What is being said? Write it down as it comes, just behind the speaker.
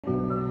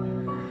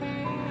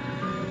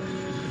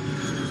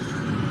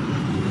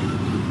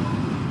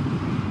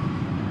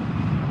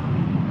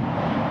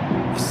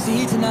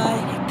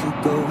tonight, it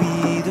could go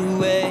either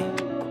way.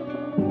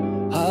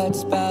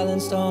 Hearts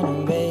balanced on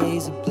a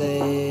razor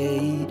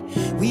blade.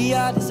 We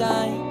are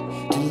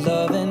designed to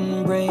love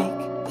and break,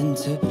 and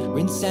to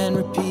rinse and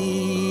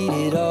repeat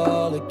it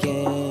all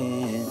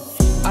again.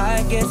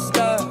 I get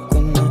stuck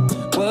when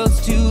the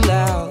world's too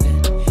loud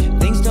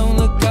and things don't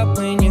look up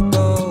when you're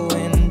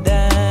going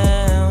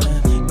down.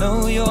 I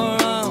know your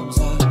arms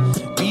are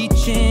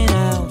reaching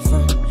out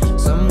from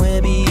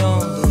somewhere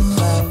beyond the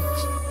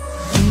clouds.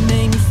 You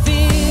make me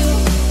feel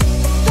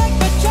like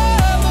my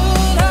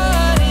troubled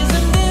heart is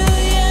a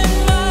million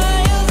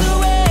miles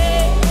away.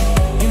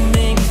 You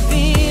make me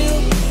feel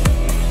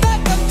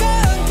like I'm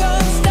drunk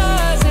on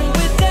stars and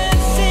we're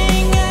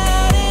dancing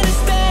out into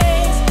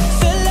space.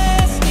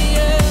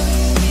 Celestial,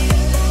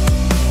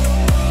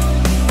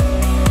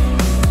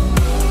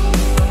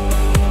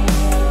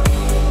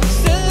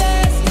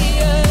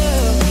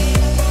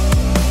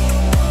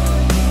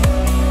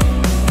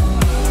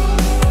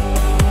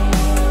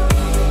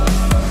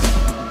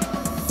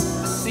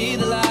 see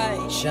the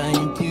light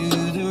shining through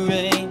the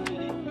rain,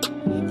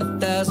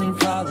 1,000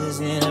 colors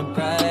in a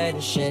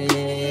brighter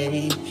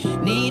shade.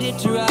 Needed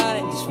to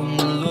rise from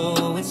the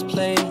lowest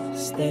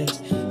place.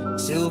 There's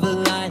silver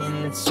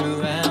lining that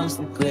surrounds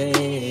the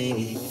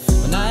gray.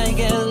 When I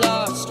get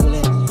lost, will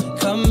it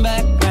come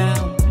back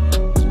round?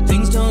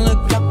 Things don't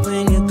look up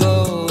when you're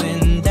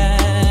going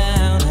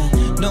down.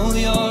 I know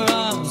your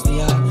arms,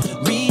 they are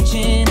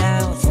reaching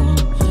out from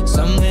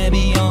somewhere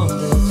beyond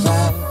the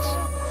clouds.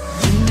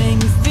 You make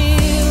me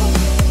feel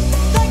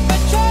like my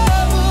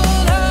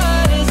troubled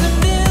heart is a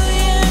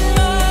million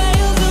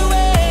miles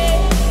away.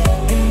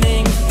 You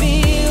make me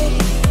feel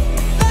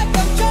like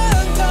I'm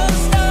drunk on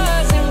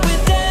stars and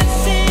we're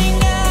dancing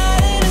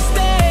out into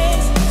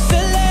space.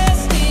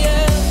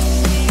 Celestial,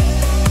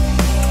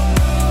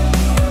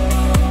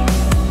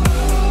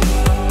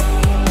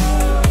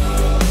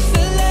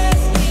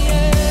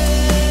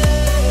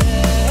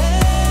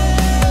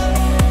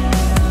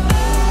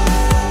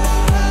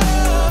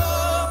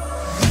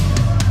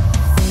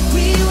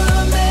 we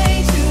were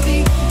made to be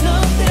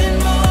nothing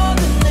more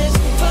than this,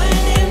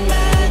 finding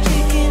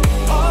magic in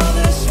all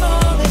the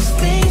smallest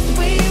things.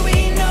 We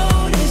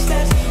notice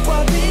that's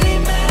what really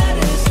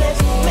matters.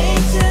 Let's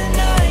make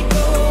tonight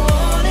go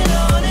on and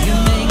on and on. You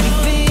make me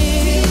feel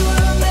we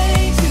were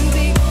made to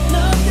be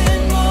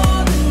nothing more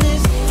than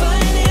this,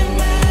 finding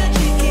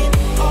magic in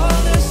all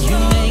the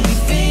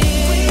smallest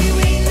things.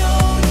 We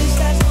notice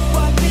that's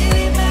what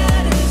really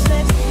matters.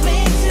 Let's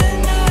make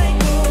tonight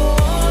go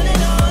on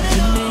and on and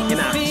on. And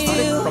I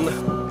started from the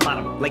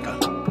bottom like a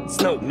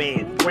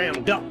snowman,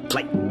 ground up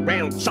like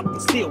round chuck,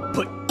 and still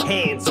put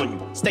hands on you.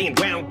 Staying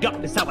round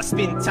up is how I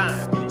spend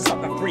time.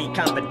 Sucker free,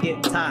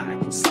 confident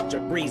time. Such a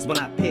breeze when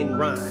I pen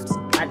rhymes.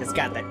 I just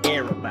got that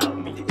air about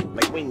me,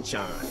 like wind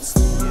chimes.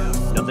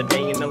 Another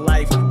day in the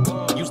life.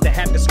 Used to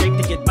have to scrape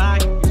to get by.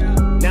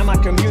 Now my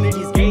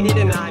community's gated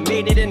and I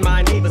made it, and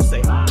my neighbors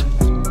say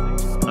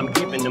I'm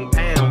giving them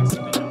pounds.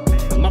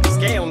 I'm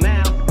upscale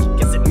now.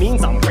 Guess it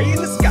means I'm way in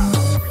the sky.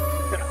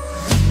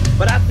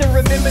 But I still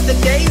remember the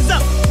days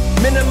up,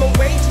 minimum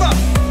wage up,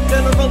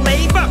 general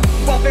labor,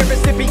 welfare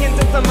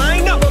recipients is a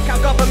minor. Look how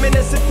government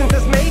assistance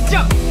is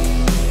major.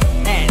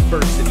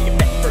 Adversity, if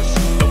that first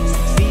you don't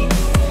succeed,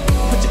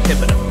 put your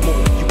pivot up more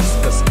use,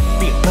 cause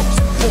being broke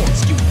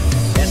supports you.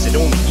 That should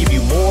only give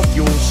you more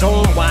fuel,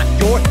 show 'em why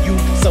you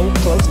so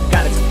close.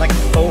 Got it like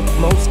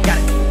almost got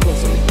it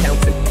close on the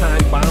counts and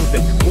time bombs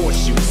and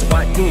horseshoes. So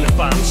I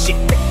unify shit,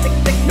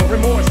 thick, no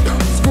remorse.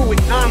 Screw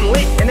it, I'm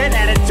lit, and that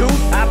attitude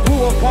I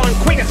blew up on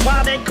quick. That's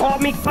why they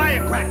called me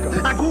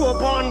firecracker. I grew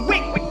up on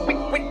wick,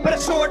 with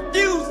a short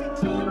fuse.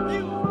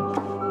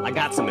 I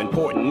got some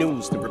important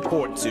news to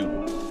report to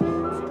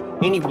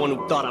anyone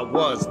who thought I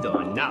was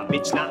done. Nah,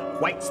 bitch, not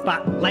quite.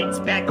 Spotlights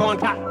back on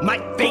top. My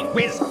fate,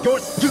 where's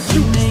yours? You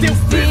still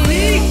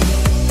believe?